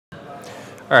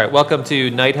All right, welcome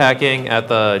to NightHacking at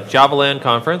the JavaLand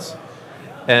conference.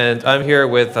 And I'm here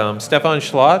with Stefan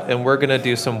Schlott, and we're going to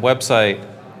do some website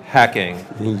hacking.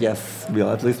 Yes,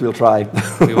 at least we'll try.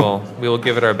 we will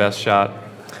give it our best shot.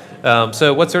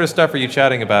 So what sort of stuff are you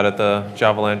chatting about at the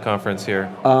JavaLand conference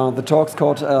here? The talk's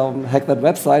called Hack That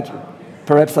Website.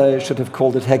 Perhaps I should have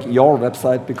called it Hack Your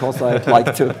Website, because I'd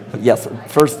like to. Yes,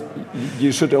 first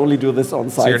you should only do this on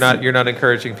site. So you're not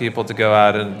encouraging people to go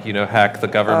out and hack the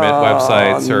government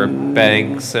websites or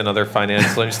banks and other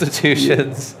financial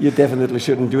institutions. You definitely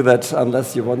shouldn't do that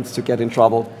unless you want to get in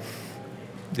trouble.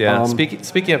 Yeah.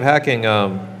 Speaking of hacking,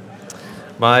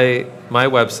 my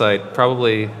website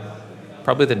probably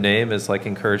the name is like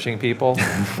encouraging people,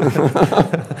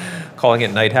 calling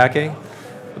it NightHacking.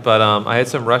 But I had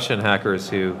some Russian hackers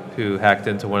who hacked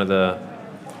into one of the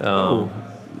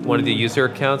user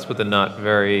accounts with a not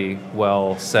very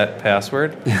well set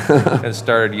password and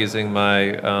started using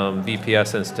my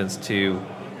VPS instance to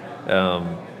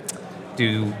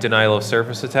do denial of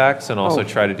service attacks and also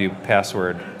try to do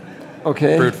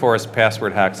brute force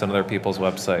password hacks on other people's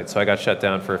websites. So I got shut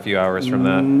down for a few hours from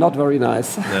that. Not very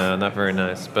nice. No, not very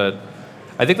nice. But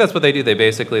I think that's what they do.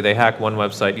 They hack one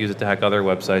website, use it to hack other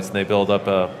websites, and they build up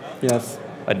a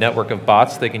network of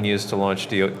bots they can use to launch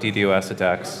DDoS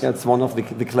attacks. Yeah, it's one of the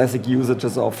classic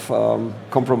usages of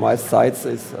compromised sites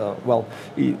is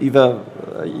either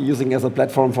using as a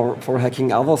platform for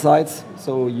hacking other sites,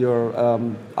 so your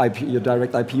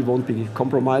direct IP won't be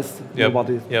compromised.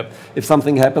 If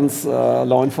something happens,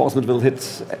 law enforcement will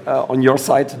hit on your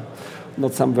site,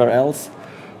 not somewhere else.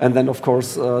 And then, of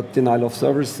course, denial of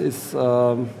service is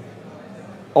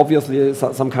obviously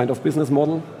some kind of business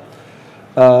model.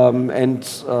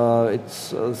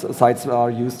 Sites are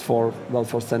used for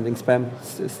sending spam.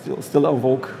 It's still en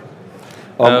vogue.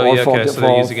 So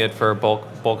they're using it for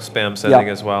bulk spam sending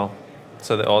as well.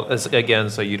 So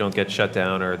so you don't get shut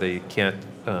down or they can't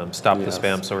stop the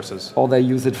spam sources. Or they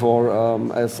use it for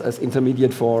as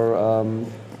intermediate for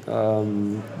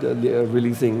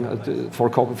releasing for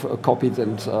copied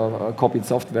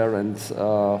software and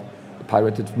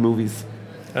pirated movies.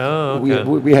 Oh, okay.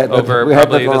 We had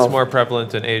that's more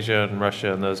prevalent in Asia and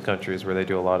Russia and those countries where they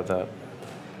do a lot of that.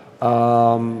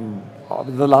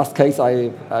 The last case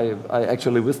I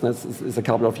actually witnessed is a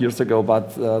couple of years ago,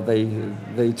 but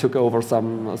they took over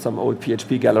some old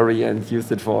PHP gallery and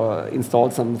used it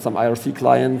installed some IRC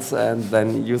clients and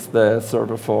then used the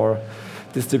server for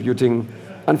distributing.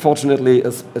 Unfortunately,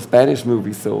 a Spanish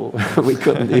movie, so we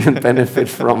couldn't even benefit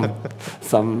from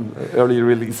some early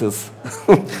releases.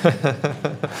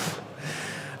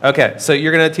 Okay, so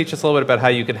you're going to teach us a little bit about how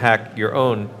you can hack your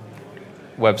own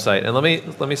website, and let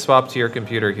me swap to your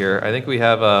computer here. I think we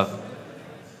have a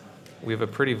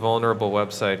pretty vulnerable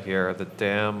website here. The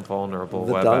damn vulnerable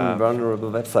web app. The damn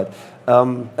vulnerable website.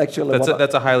 Actually,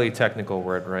 that's a highly technical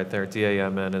word right there.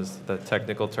 DAMN is the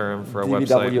technical term for a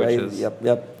website. Which is, Yep.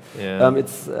 Yeah.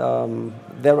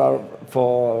 There are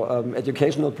for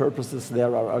educational purposes.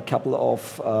 There are a couple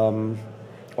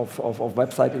of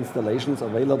website installations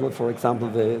available. For example,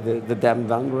 the damn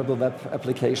vulnerable web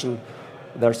application.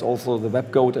 There's also the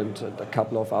WebGoat and a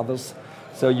couple of others.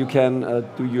 So you can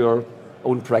do your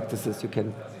own practices. You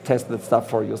can test that stuff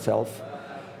for yourself.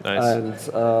 Nice.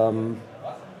 And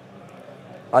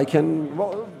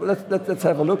let's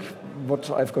have a look what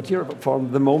I've got here. For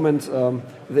the moment,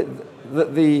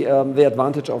 the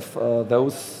advantage of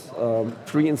those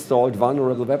pre-installed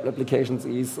vulnerable web applications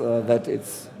is that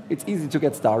it's easy to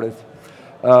get started.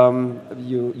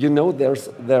 You know there's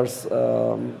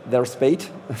fate.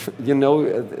 You know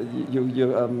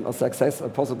a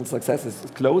possible success is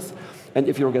close, and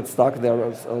if you get stuck, there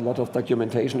is a lot of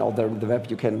documentation out there in the web.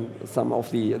 The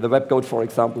WebGoat, for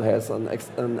example, has an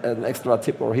extra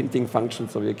tip or hinting function,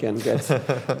 so you can get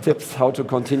tips how to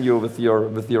continue with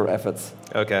your efforts.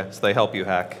 Okay, so they help you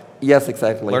hack. Yes,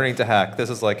 exactly. Learning to hack.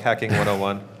 This is like hacking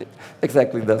 101.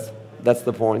 Exactly, that's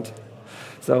the point.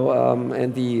 So,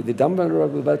 and the dumb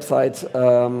vulnerable website,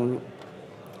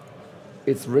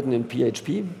 it's written in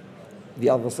PHP. The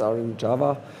others are in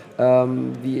Java.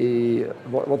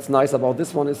 What's nice about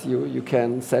this one is you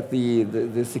can set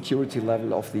the security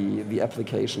level of the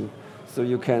application. So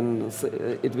you can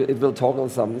it will toggle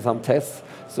some tests,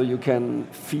 so you can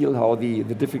feel how the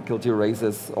difficulty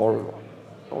raises, or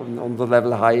on the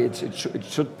level high, it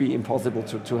should be impossible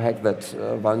to hack that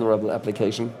vulnerable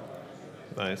application.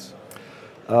 Nice.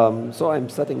 So I'm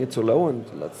setting it to low, and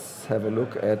let's have a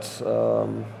look at.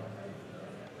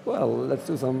 Let's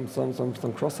do some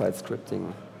cross-site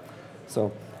scripting.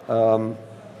 So,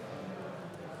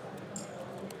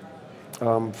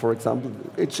 for example,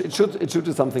 it should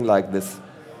do something like this.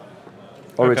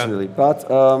 originally. Okay. But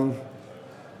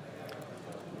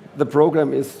the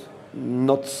program is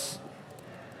not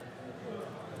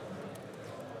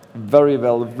very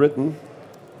well written,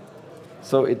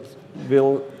 so it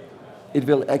will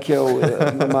echo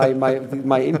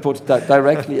my input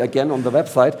directly again on the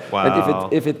website. Wow.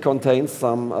 And if it contains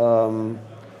some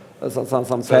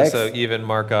tags, so even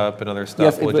markup and other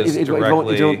stuff yes, will just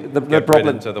directly get right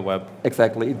into the web.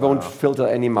 Exactly, it won't filter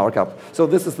any markup. So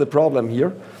this is the problem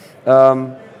here.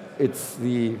 It's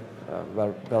the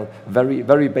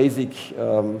very basic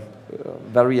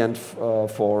variant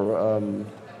for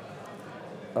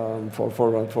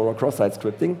cross-site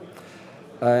scripting.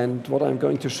 And what I'm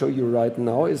going to show you right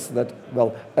now is that,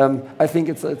 well, I think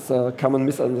it's a common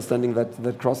misunderstanding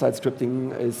that cross-site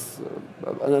scripting is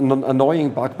an annoying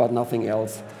bug, but nothing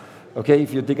else. Okay,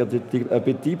 if you dig a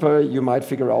bit deeper, you might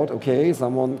figure out, okay,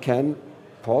 someone can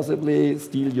possibly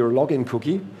steal your login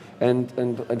cookie and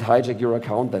hijack your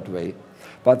account that way.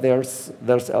 But there's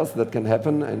else that can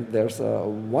happen, and there's a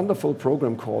wonderful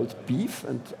program called Beef,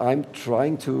 and I'm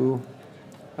trying to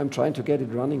get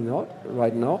it running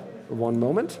right now. One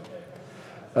moment.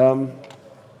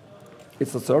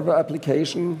 It's a server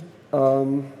application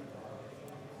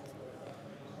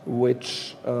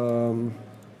which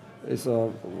is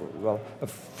a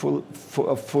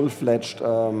full-fledged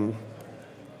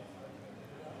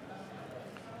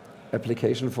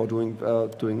application for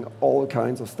doing all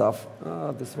kinds of stuff.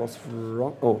 This was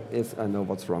wrong. Oh, yes, I know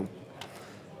what's wrong.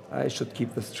 I should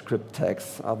keep the script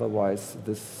tags, otherwise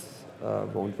this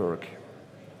won't work.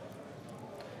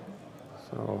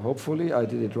 So hopefully I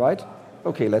did it right.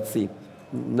 Okay, let's see.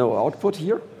 No output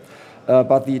here,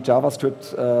 but the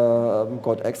JavaScript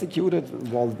got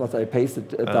executed. Well, what I pasted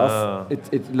does,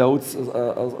 it loads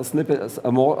a snippet, a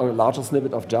larger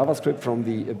snippet of JavaScript from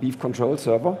the Beef control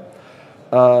server.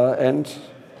 And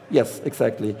yes,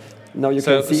 exactly. Now you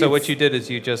can see. So what you did is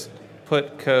you just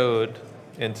put code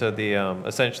into the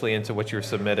essentially into what you're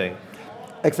submitting.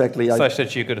 Exactly. Such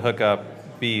that you could hook up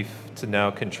Beef to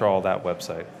now control that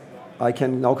website. I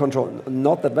can now control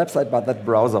not that website, but that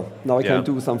browser. Now I can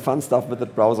do some fun stuff with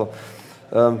that browser.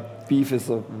 Beef is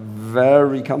a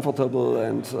very comfortable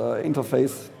and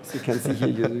interface. As you can see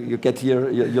here, you get here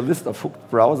your list of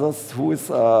hooked browsers. Who is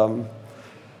well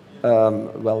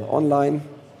online?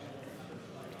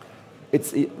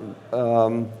 It's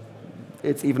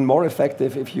even more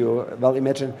effective if you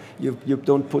imagine you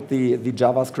don't put the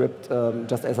JavaScript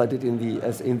just as I did in the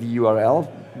URL.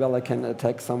 Well, I can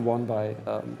attack someone by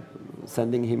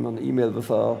sending him an email with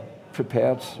a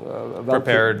prepared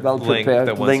link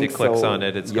that once he clicks on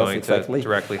it, it's going to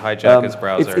directly hijack his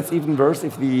browser. It's even worse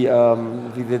if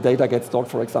the data gets stored,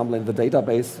 for example, in the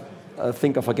database.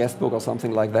 Think of a guest book or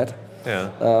something like that.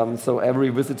 Yeah. So every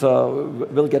visitor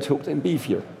will get hooked in Beef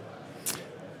here.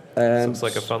 And seems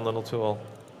like a fun little tool.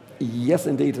 Yes,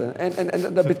 indeed,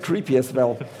 and a bit creepy as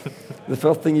well. The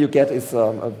first thing you get is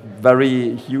a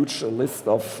very huge list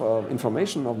of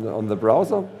information on the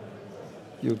browser.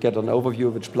 You get an overview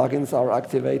of which plugins are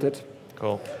activated.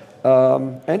 Cool.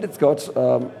 And it's got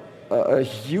a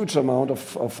huge amount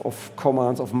of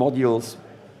commands, of modules.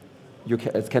 You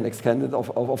can extend it,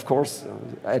 of course,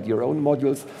 add your own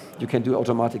modules. You can do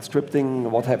automatic scripting,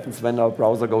 what happens when our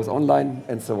browser goes online,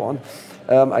 and so on.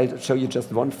 I'll show you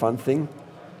just one fun thing.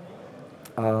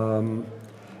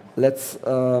 Let's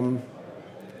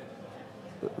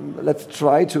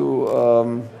try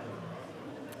to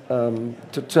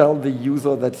tell the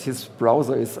user that his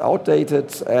browser is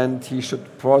outdated and he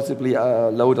should possibly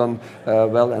load on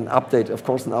an update. Of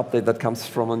course, an update that comes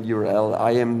from an URL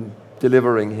I am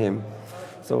delivering him.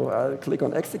 So I'll click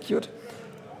on execute.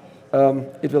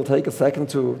 It will take a second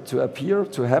to appear,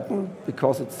 to happen,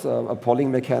 because it's a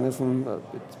polling mechanism.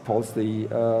 It polls the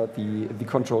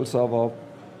control server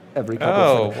every couple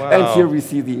of seconds. Wow. And here we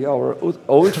see our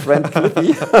old friend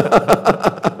Clippy.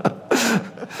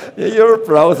 Your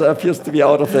browser appears to be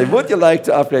out of date. Would you like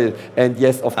to upgrade it? And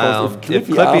yes, of course, if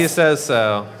Clippy says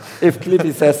so. If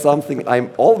Clippy says something,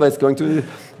 I'm always going to do it.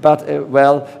 But,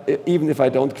 even if I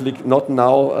don't click not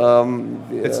now...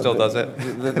 it still does it?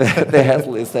 The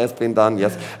hassle has been done,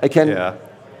 yes. I can... Yeah.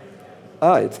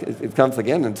 It comes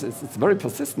again, and it's very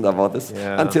persistent about this,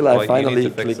 until I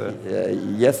finally click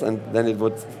yes, and then it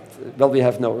would... Well, we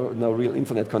have no real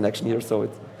internet connection here, so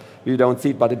we don't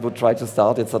see it, but it would try to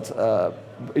start.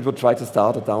 It would try to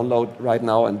start a download right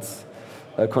now and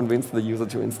convince the user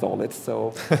to install it.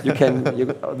 So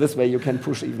this way you can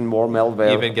push even more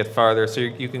malware. Even get farther, so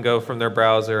you can go from their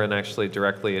browser and actually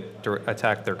directly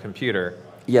attack their computer.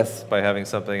 Yes. By having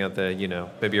something at the,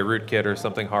 maybe a rootkit or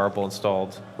something horrible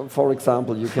installed. For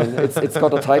example, you can. It's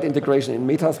got a tight integration in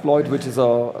Metasploit, which is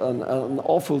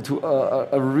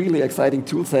a really exciting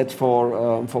tool set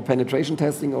for penetration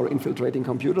testing or infiltrating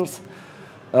computers.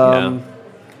 Yeah.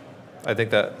 I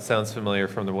think that sounds familiar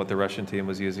from what the Russian team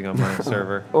was using on my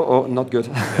server. Oh, not good.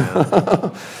 Yeah.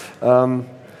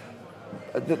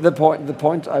 The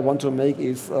point I want to make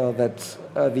is that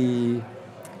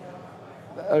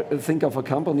think of a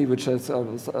company which has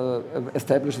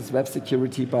establishes web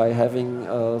security by having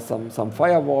some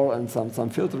firewall and some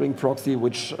filtering proxy,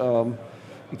 which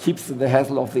keeps the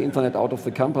hassle of the internet out of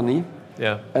the company.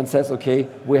 Yeah. And says, okay,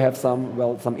 we have some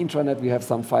intranet, we have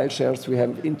some file shares, we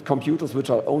have computers which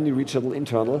are only reachable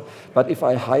internal. But if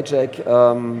I hijack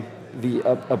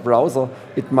a browser,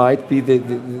 it might be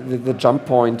the jump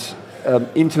point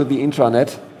into the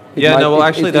intranet. It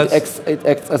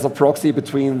acts as a proxy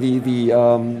between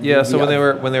So when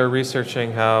they were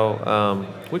researching how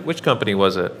which company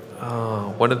was it?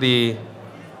 One of the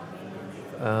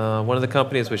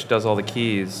companies which does all the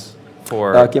keys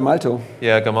for Gemalto.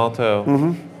 Yeah, Gemalto.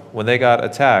 Mm-hmm. When they got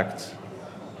attacked,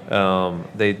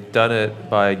 they'd done it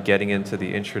by getting into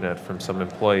the intranet from some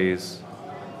employees.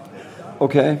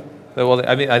 Okay. Well,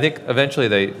 I mean, I think eventually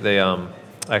they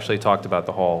actually talked about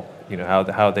the whole,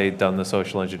 how they'd done the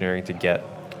social engineering to get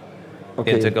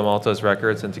into Gemalto's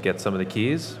records and to get some of the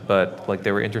keys, but like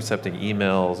they were intercepting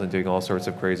emails and doing all sorts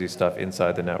of crazy stuff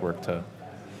inside the network to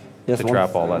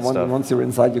trap all that stuff. Once you're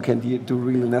inside, you can do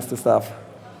really nasty stuff.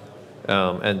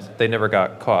 And they never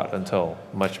got caught until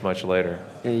much, much later.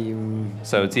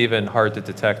 So it's even hard to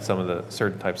detect some of the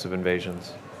certain types of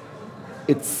invasions.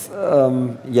 It's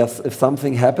yes. If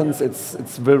something happens,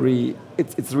 it's really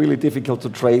difficult to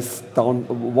trace down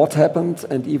what happened,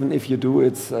 and even if you do,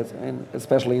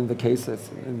 especially in the case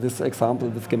in this example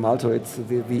with Gemalto, it's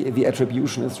the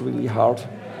attribution is really hard.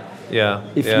 Yeah.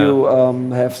 If you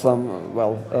have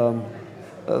some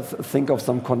think of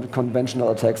some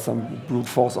conventional attacks, some brute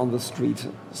force on the street,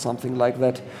 something like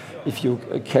that. If you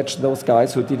catch those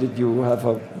guys who did it,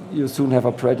 you soon have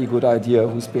a pretty good idea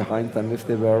who's behind them, if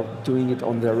they were doing it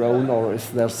on their own or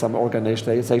if there's some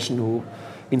organization who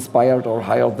inspired or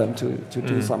hired them to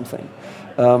do something.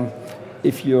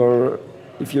 If your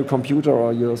computer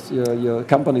or your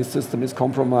company's system is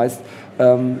compromised,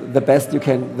 the best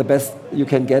you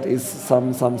can get is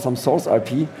some source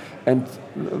IP, and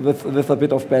with a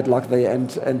bit of bad luck they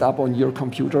end up on your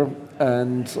computer,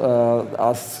 and law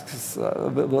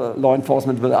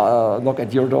enforcement will knock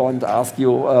at your door and ask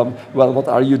you, what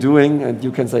are you doing? And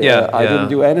you can say, I didn't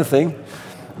do anything.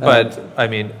 But I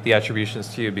mean, the attribution is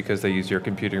to you because they use your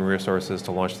computing resources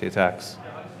to launch the attacks.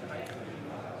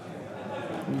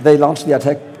 They launched the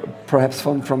attack perhaps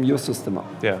from your system.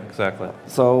 Yeah, exactly.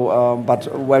 So, but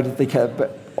where did they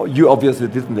you obviously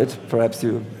didn't it. Perhaps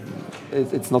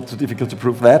it's not too difficult to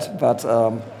prove that, but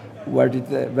where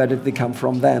did they come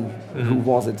from then? Mm-hmm. Who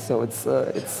was it? So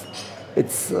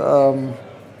it's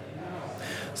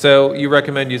So you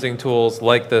recommend using tools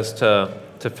like this to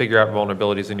figure out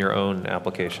vulnerabilities in your own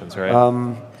applications,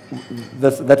 right?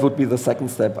 That would be the second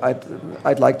step.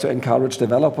 I'd like to encourage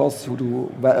developers who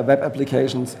do web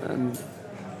applications. And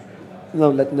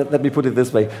let me put it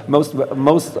this way: most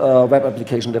web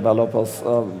application developers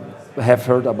have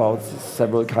heard about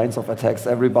several kinds of attacks.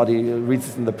 Everybody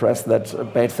reads in the press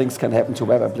that bad things can happen to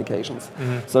web applications.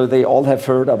 Mm-hmm. So they all have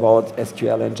heard about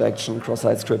SQL injection,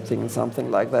 cross-site scripting, and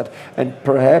something like that. And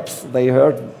perhaps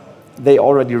they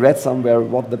already read somewhere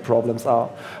what the problems are.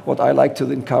 What I like to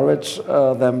encourage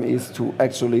them is to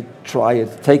actually try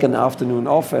it. Take an afternoon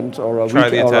off or a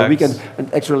weekend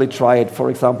and actually try it. For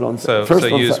example, so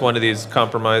use one of these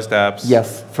compromised apps.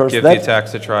 Yes, first give the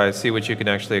attacks a try. See what you can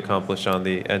actually accomplish on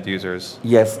the end users.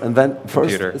 Yes, and then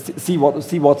first see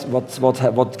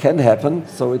what can happen.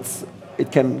 So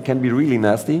it can be really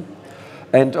nasty.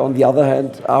 And on the other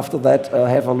hand, after that,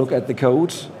 have a look at the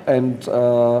code and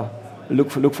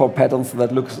look for patterns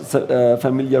that look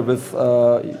familiar with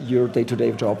your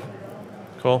day-to-day job.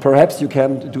 Cool. Perhaps you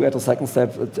can do at a second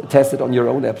step, test it on your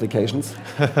own applications.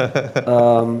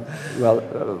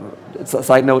 It's a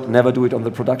side note, never do it on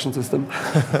the production system.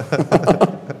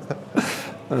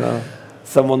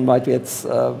 Someone might get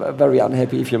very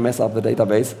unhappy if you mess up the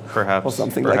database. Perhaps. Or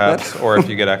something like that. Or if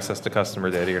you get access to customer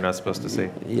data you're not supposed to see.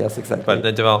 Yes, exactly. But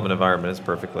the development environment is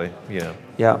perfectly, yeah,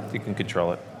 you can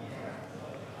control it.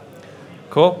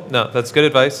 Cool. No, that's good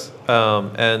advice.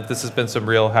 And this has been some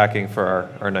real hacking for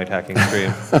our night hacking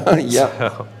stream. Yeah.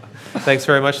 So, thanks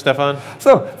very much, Stefan.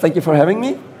 So, thank you for having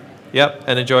me. Yep,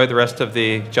 and enjoy the rest of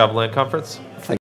the JavaLand conference.